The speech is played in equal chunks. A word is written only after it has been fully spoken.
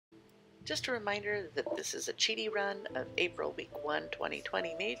Just a reminder that this is a cheaty run of April week 1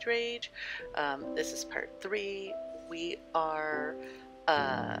 2020 MageRage. This is part 3. We are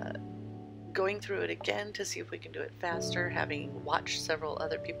going through it again to see if we can do it faster, having watched several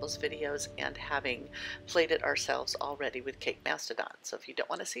other people's videos and having played it ourselves already with Cake Mastodon. So if you don't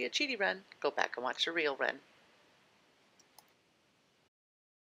want to see a cheaty run, go back and watch the real run.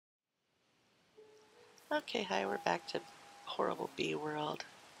 Okay, hi, we're back to horrible bee world.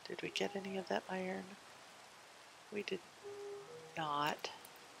 Did we get any of that iron? We did not.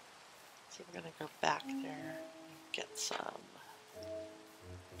 So we're going to go back there and get some.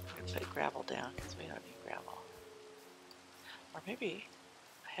 I'm going to put gravel down because we don't need gravel. Or maybe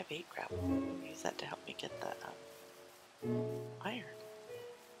I have 8 gravel. I'll use that to help me get the iron.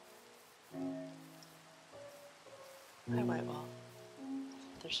 Hi, white wall.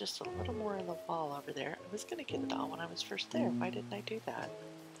 There's just a little more in the wall over there. I was going to get it all when I was first there. Why didn't I do that?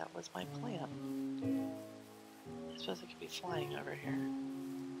 That was my plan. I suppose I could be flying over here.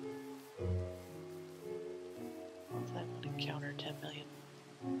 Once I would encounter 10 million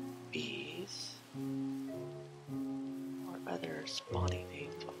bees or other spawny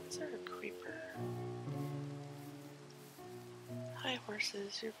things. Oh, is there a creeper? Hi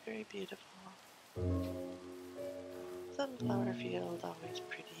horses, you're very beautiful. Sunflower field, always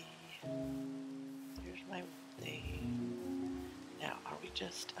pretty. Here's my thing. Now, are we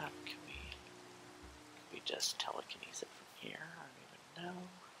just can we just telekinesis it from here? I don't even know.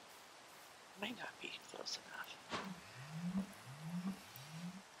 Might not be close enough.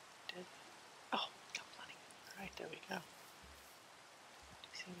 Did oh, got plenty. Alright, there we go. Do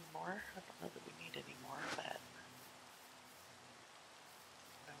you see any more? I don't know that we need any more, but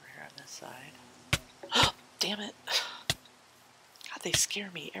over here on this side. Oh, damn it! God, they scare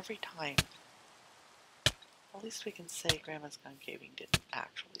me every time. At least we can say Grandma's Concaving didn't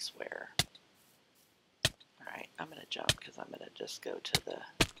actually swear. Alright, I'm going to jump because I'm going to just go to the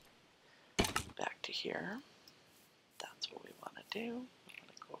back to here. That's what we want to do. I'm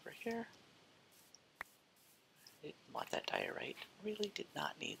going to go over here. I didn't want that diorite. Really did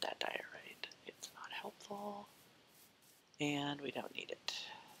not need that diorite. It's not helpful. And we don't need it.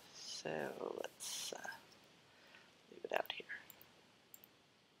 So let's leave it out here.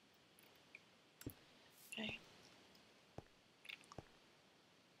 Okay.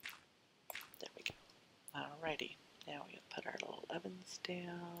 There we go. Alrighty. Now we put our little ovens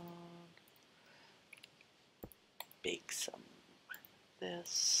down. Bake some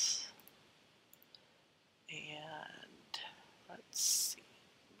this. And let's see.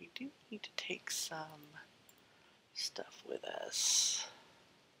 We do need to take some stuff with us.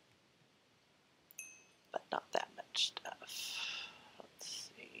 But not that much stuff. Let's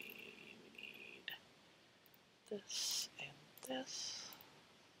see. We need this and this.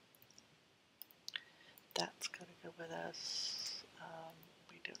 That's going to go with us.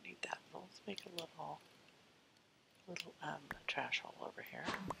 We don't need that. Let's make a little trash hole over here.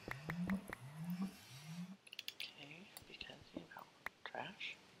 Okay, because, you know,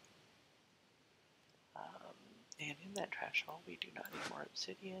 trash. And in that trash hole, we do not need more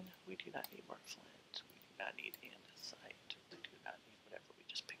obsidian. We do not need more flint. We do not need andesite. We do not need whatever we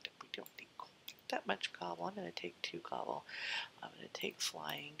just picked up. We don't need that much cobble. I'm going to take 2 cobble. I'm going to take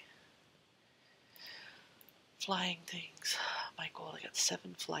flying things. My goal, I got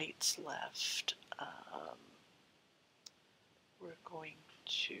 7 flights left. We're going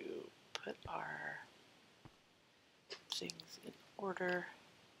to put our things in order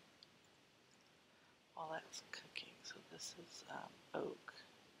while that's cooking. So this is oak,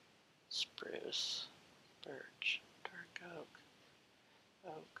 spruce, birch, dark oak,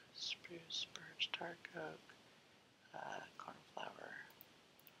 spruce, birch, dark oak, cornflower,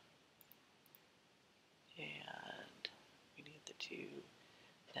 and we need the 2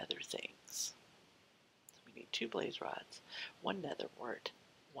 nether things. So we need 2 blaze rods, 1 nether wart,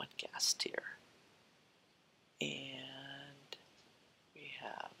 1 ghast tier, and we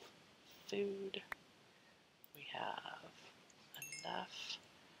have food. We have enough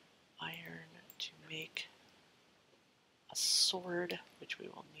iron to make a sword, which we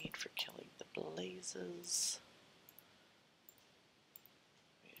will need for killing the blazes.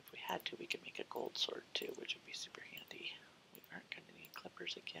 If we had to, we could make a gold sword too, which would be super handy. We aren't going to need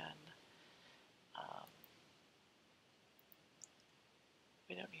clippers again.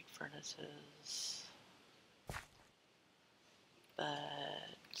 We don't need furnaces, but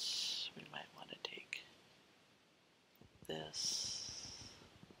we might want to take this.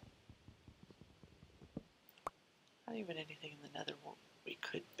 Not even anything in the nether we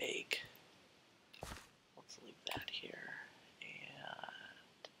could bake. Let's leave that here.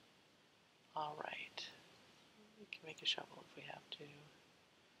 And Alright. We can make a shovel if we have to.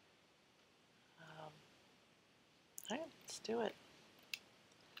 Alright, let's do it.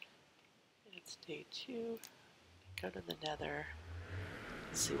 It's day 2. Go to the nether.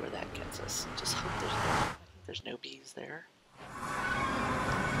 See where that gets us. Just hope there's no bees there.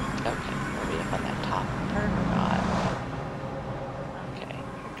 Okay, are we up on that top part or not? Okay,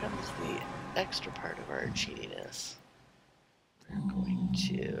 here comes the extra part of our cheatiness. We're going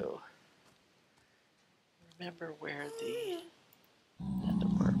to remember where the nether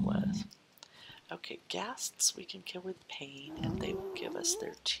word was. Okay, Ghasts we can kill with pain, and they will give us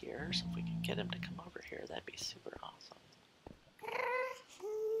their tears. If we can get them to come over here, that'd be super awesome.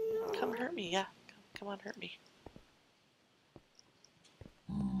 Come hurt me, yeah. Come on, hurt me.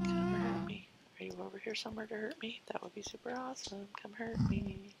 Come hurt me. Are you over here somewhere to hurt me? That would be super awesome. Come hurt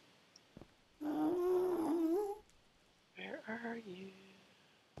me. Where are you?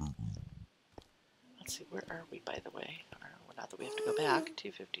 Let's see, where are we, by the way? Well, not that we have to go back.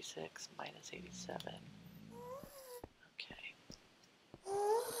 256 minus 87. Okay.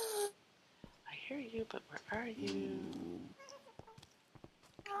 I hear you, but where are you?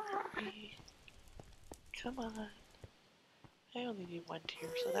 Come hurt me. Come on. I only need 1 tear,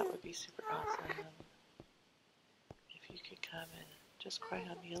 so that would be super awesome. If you could come and just cry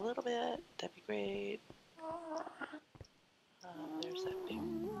on me a little bit, that'd be great. There's that big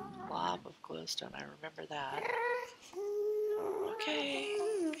blob of glowstone, I remember that. Okay,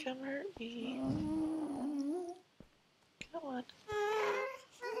 come hurt me. Come on.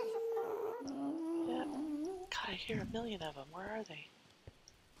 Yeah. God, I hear a million of them. Where are they?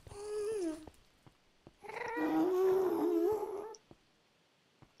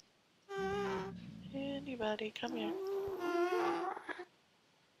 Anybody, come here.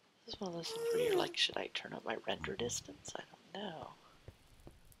 This is one of those things where you're like, should I turn up my render distance? I don't know.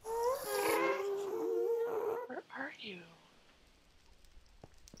 Where are you?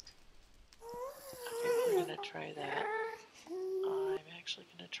 Okay, we're gonna try that. I'm actually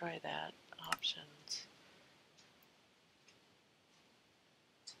gonna try that. Options.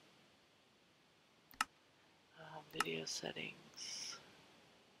 Video settings.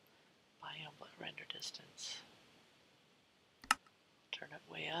 Biome render distance. Turn it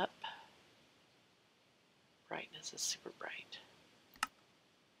way up. Brightness is super bright.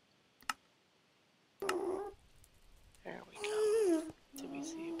 There we go. Do we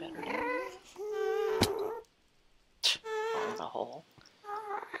see you better now? Fall in a hole.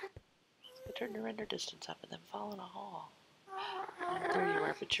 So turn the render distance up and then fall in a hole. There you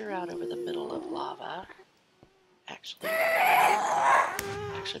are, but you're out over the middle of lava. Actually,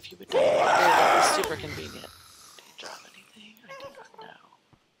 if you would die, that was super convenient. Did you drop anything? I do not know.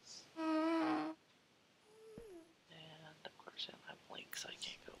 And of course, I don't have links, so I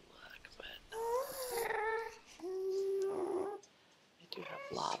can't go look. But I do have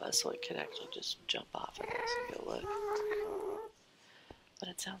lava, so I could actually just jump off of this and go look. But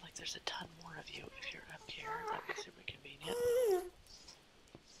it sounds like there's a ton more of you if you're up here. That'd be super convenient.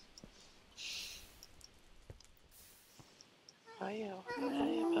 Hiya,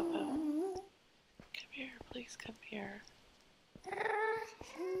 hiya, Popo. Come here, please come here.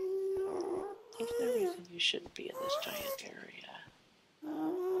 There's no reason you shouldn't be in this giant area.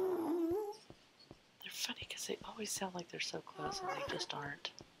 They're funny because they always sound like they're so close and they just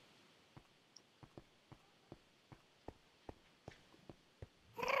aren't.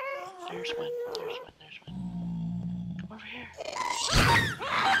 There's one, there's one, there's one. Come over here.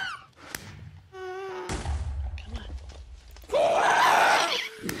 Come on.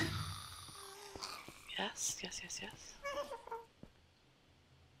 Yes, yes, yes, yes.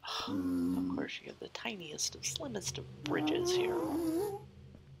 Oh, of course, you have the tiniest of slimmest of bridges here. Come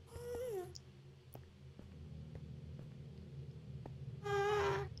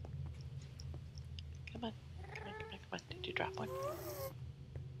on, come on, come on, come on. Did you drop one?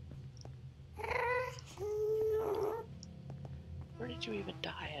 Where did you even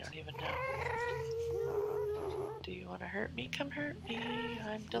die? I don't even know. Do you want to hurt me? Come hurt me.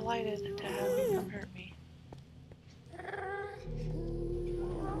 I'm delighted to have you come hurt me.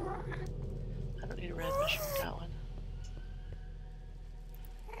 I don't need a red mushroom, got one.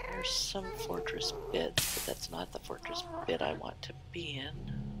 There's some fortress bits, but that's not the fortress bit I want to be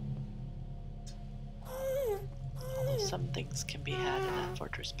in. Although some things can be had in that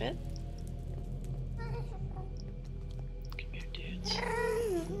fortress bit. Come here, dudes.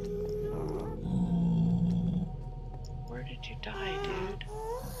 Where did you die, dude?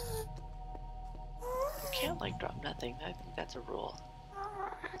 You can't, like, drop nothing. I think that's a rule.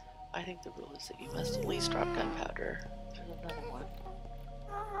 I think the rule is that you must at least drop gunpowder. There's another one.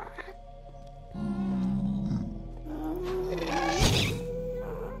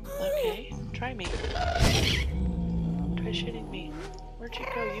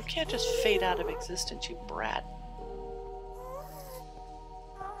 you can't just fade out of existence, you brat.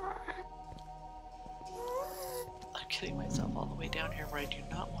 I'm getting myself all the way down here where I do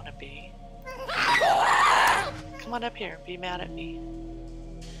not want to be. Come on up here, be mad at me.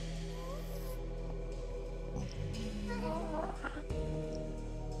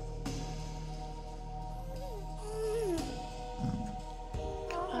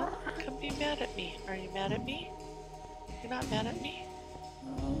 Come be mad at me. Are you mad at me? You're not mad at me?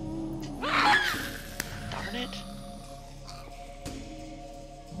 Darn it.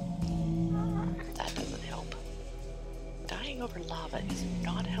 That doesn't help. Dying over lava is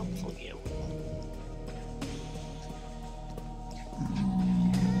not helpful, you.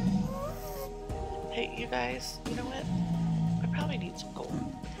 Hey, you guys, you know what? I probably need some gold.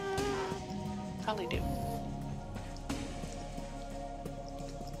 Probably do.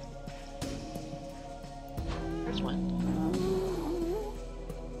 There's one.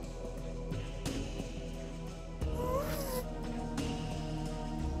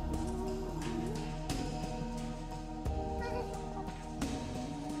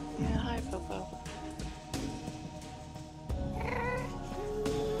 Yeah, hi, Popo.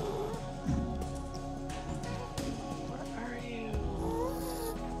 Where are you?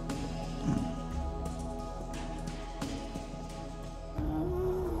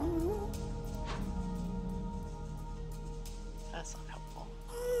 That's not helpful.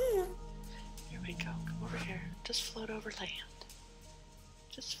 Here we go. Come over here. Just float over land.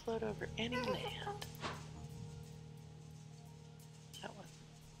 Just float over any land. That one.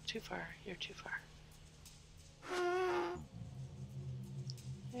 Too far. You're too far.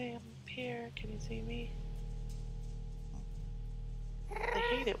 Hey, I'm up here. Can you see me? They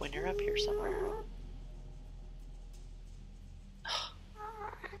hate it when you're up here somewhere.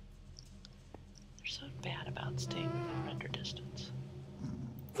 They're so bad about staying within render distance.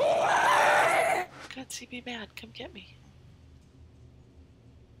 God, see me mad. Come get me.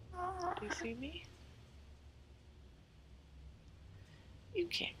 Do you see me? You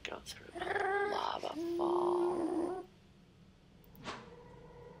can't go through a lava fall.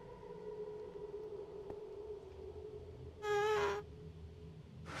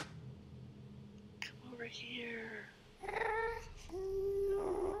 Come over here.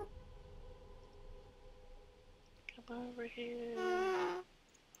 Come over here.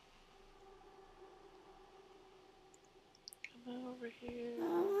 Come over here.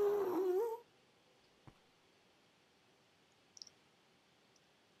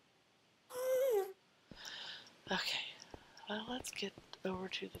 Okay, well, let's get over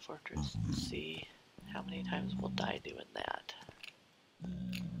to the fortress and see how many times we'll die doing that.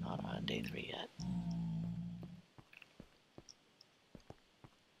 Not on day 3 yet.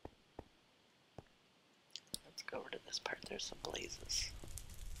 Let's go over to this part. There's some blazes.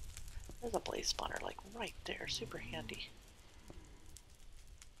 There's a blaze spawner, like, right there. Super handy.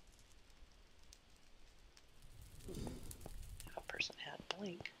 If a person had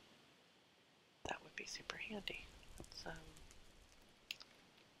blink, that would be super handy.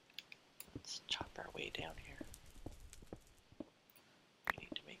 Let's chop our way down here. We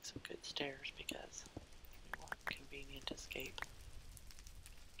need to make some good stairs because we want convenient escape.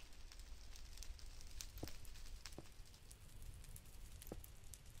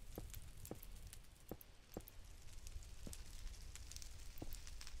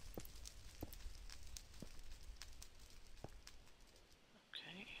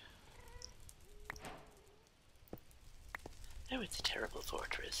 Oh, it's a terrible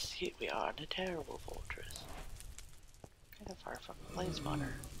fortress. Here we are in a terrible fortress. Kind of far from the blaze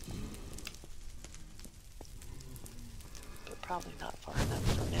spawner. But probably not far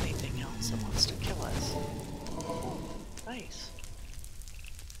enough from anything else that wants to kill us. Nice.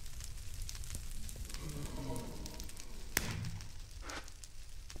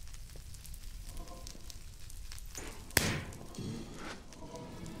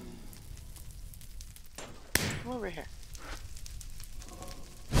 Come over here.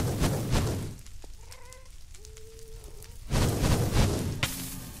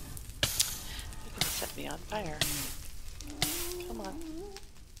 Me on fire. Come on.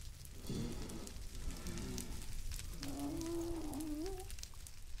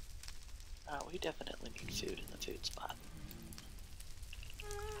 Oh, we definitely need food in the food spot.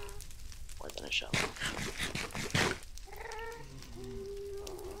 More than a shovel.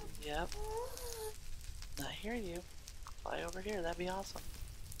 Yep. I hear you. Fly over here, that'd be awesome.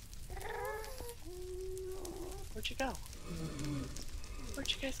 Where'd you go?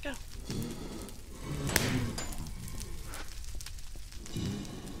 Where'd you guys go?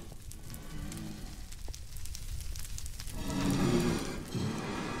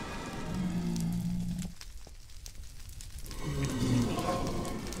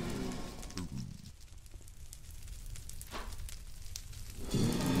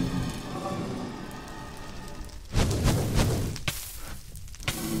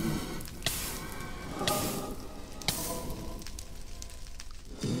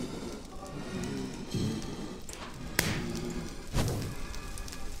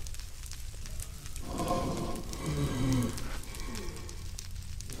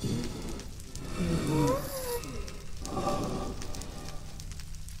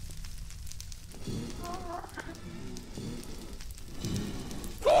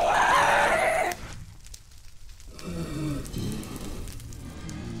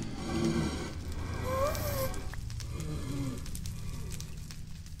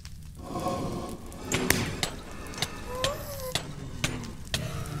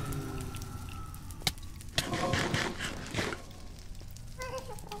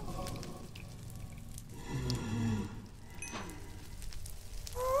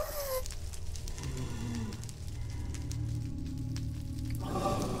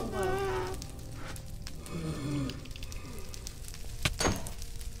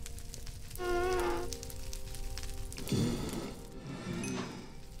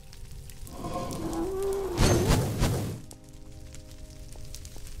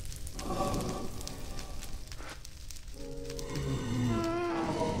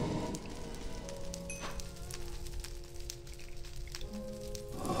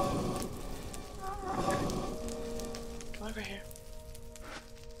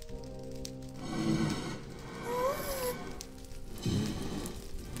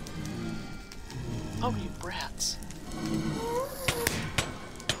 rats.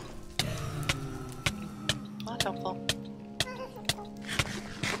 Not helpful.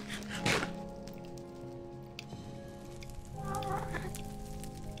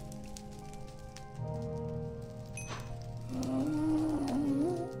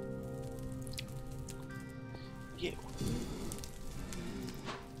 You.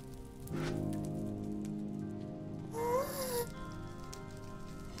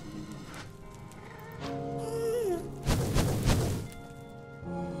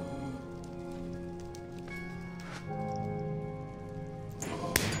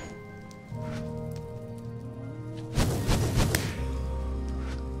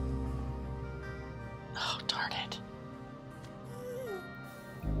 Oh, darn it.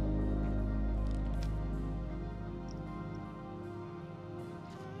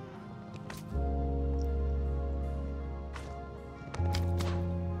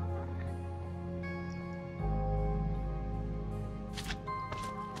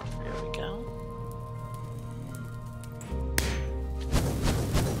 There we go.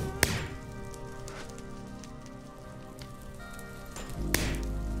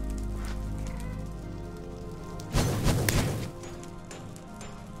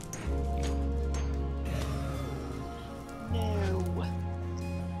 No.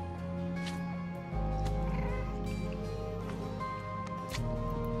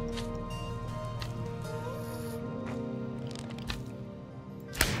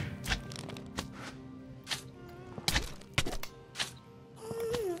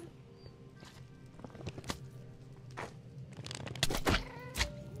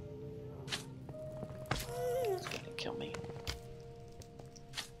 It's gonna kill me.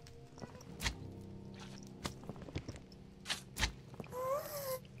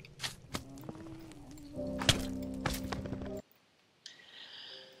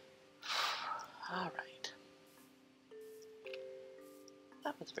 All right.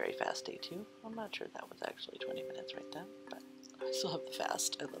 That was very fast, day 2. I'm not sure that was actually 20 minutes right then, but I still have the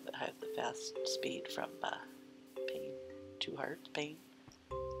fast. I love it. I have the fast speed from pain, 2 hearts, pain.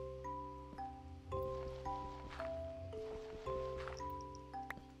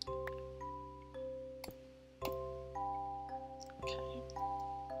 Okay.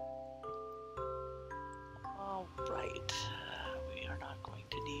 All right. We are not going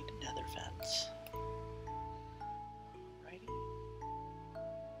to need another fence. Alrighty.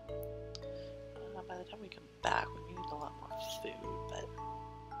 By the time we come back, we need a lot more food, but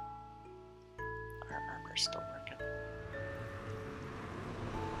our armor's still working.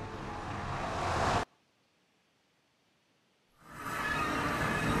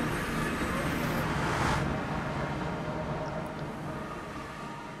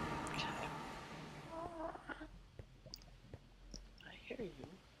 Okay. I hear you.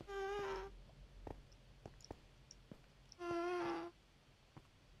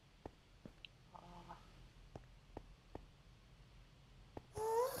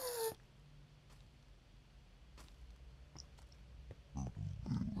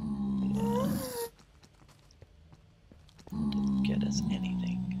 Didn't get us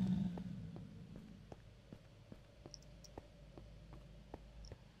anything.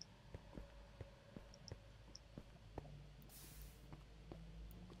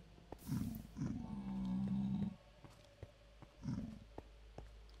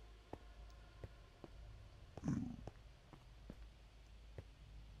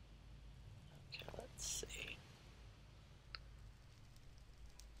 Okay, let's see.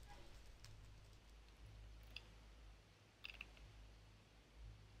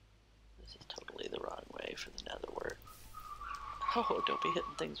 This is totally the wrong way for the nether wart. Oh, don't be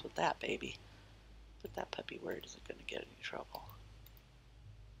hitting things with that, baby. But that puppy word isn't going to get any trouble.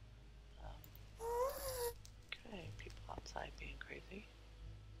 Okay, people outside being crazy.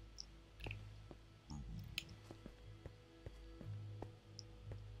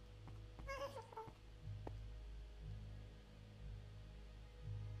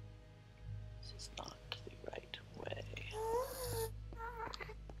 This is not the right way.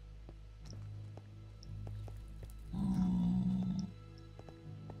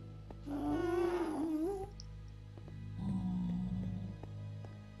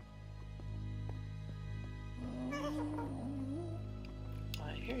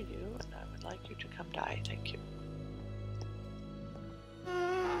 I hear you, and I would like you to come die, thank you.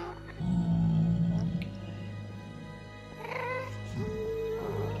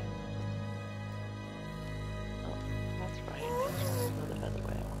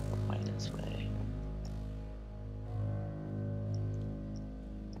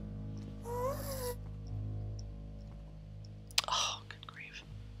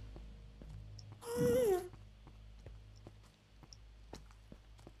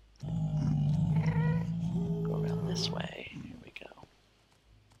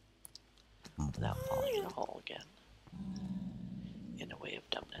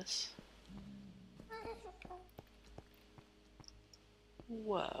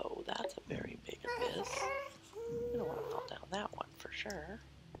 Whoa, that's a very big abyss. I don't want to fall down that one for sure.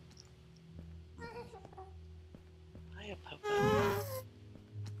 Hi, Popo.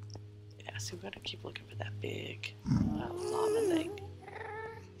 Yeah, so we gotta keep looking for that big lava thing,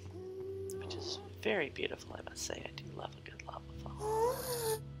 which is very beautiful, I must say. I do love a good lava fall.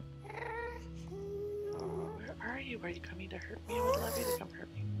 Where are you? Are you coming to hurt me? I would love you to come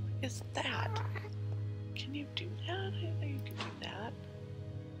hurt me. What is that? Can you do that? I didn't know you could do that.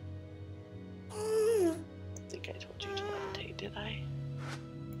 I think I told you to levitate, did I?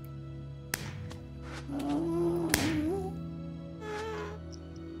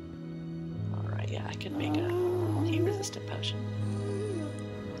 Alright, yeah, I can make a heat-resistant potion.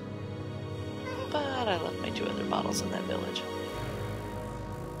 But I left my 2 other bottles in that village.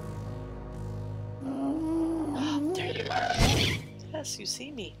 There you are. Yes, you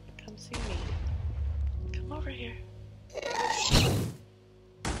see me. Come see me. Come over here. No.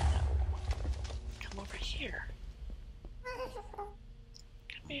 Come over here.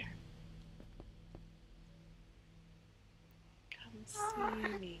 Come here. Come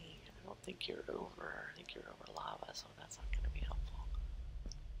see me. I don't think you're over. I think you're over lava, so that's not going to be helpful.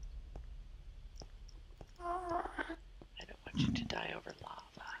 I don't want you to die over lava.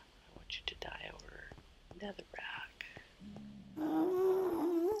 I want you to die over netherrack.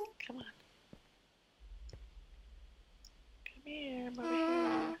 Come on. Come here. I'm over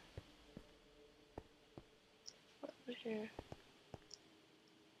here. Over here.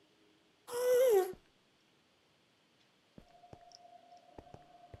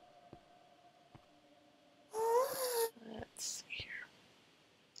 Let's see here.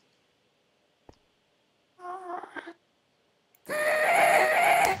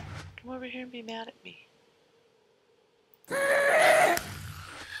 Come over here and be mad at me. Okay, I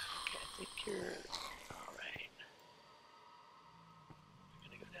think you're alright. We're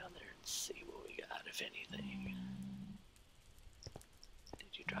gonna go down there and see what we got, if anything.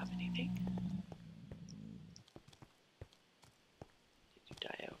 Did you drop anything? Did you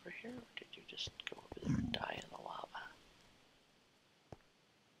die over here, or did you just go over there and die in the lava?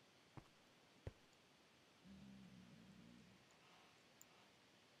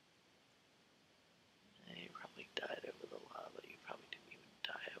 You probably died over the lava. You probably didn't even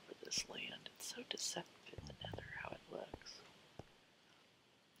die over this land. It's so deceptive in the nether how it looks.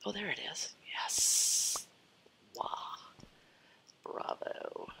 Oh, there it is. Yes. Wow.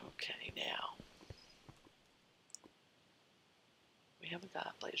 Bravo. Okay, now. We haven't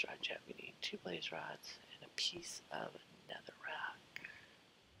got blaze rod yet. We need 2 blaze rods and a piece of netherrack.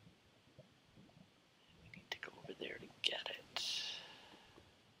 We need to go over there to get it.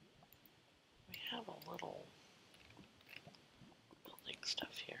 We have a little building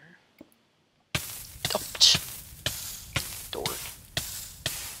stuff here. Oh, dork.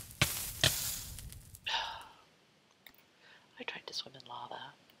 I tried to swim in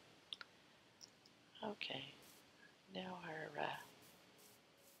lava. Okay. Now our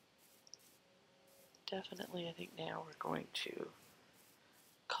definitely, I think now we're going to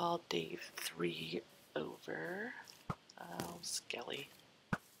call day 3 over. Oh, Skelly.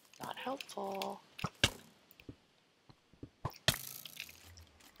 Not helpful.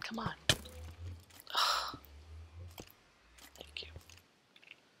 Come on. Ugh. Thank you.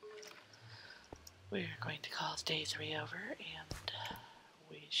 We're going to call day 3 over, and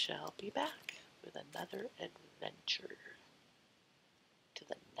we shall be back with another adventure.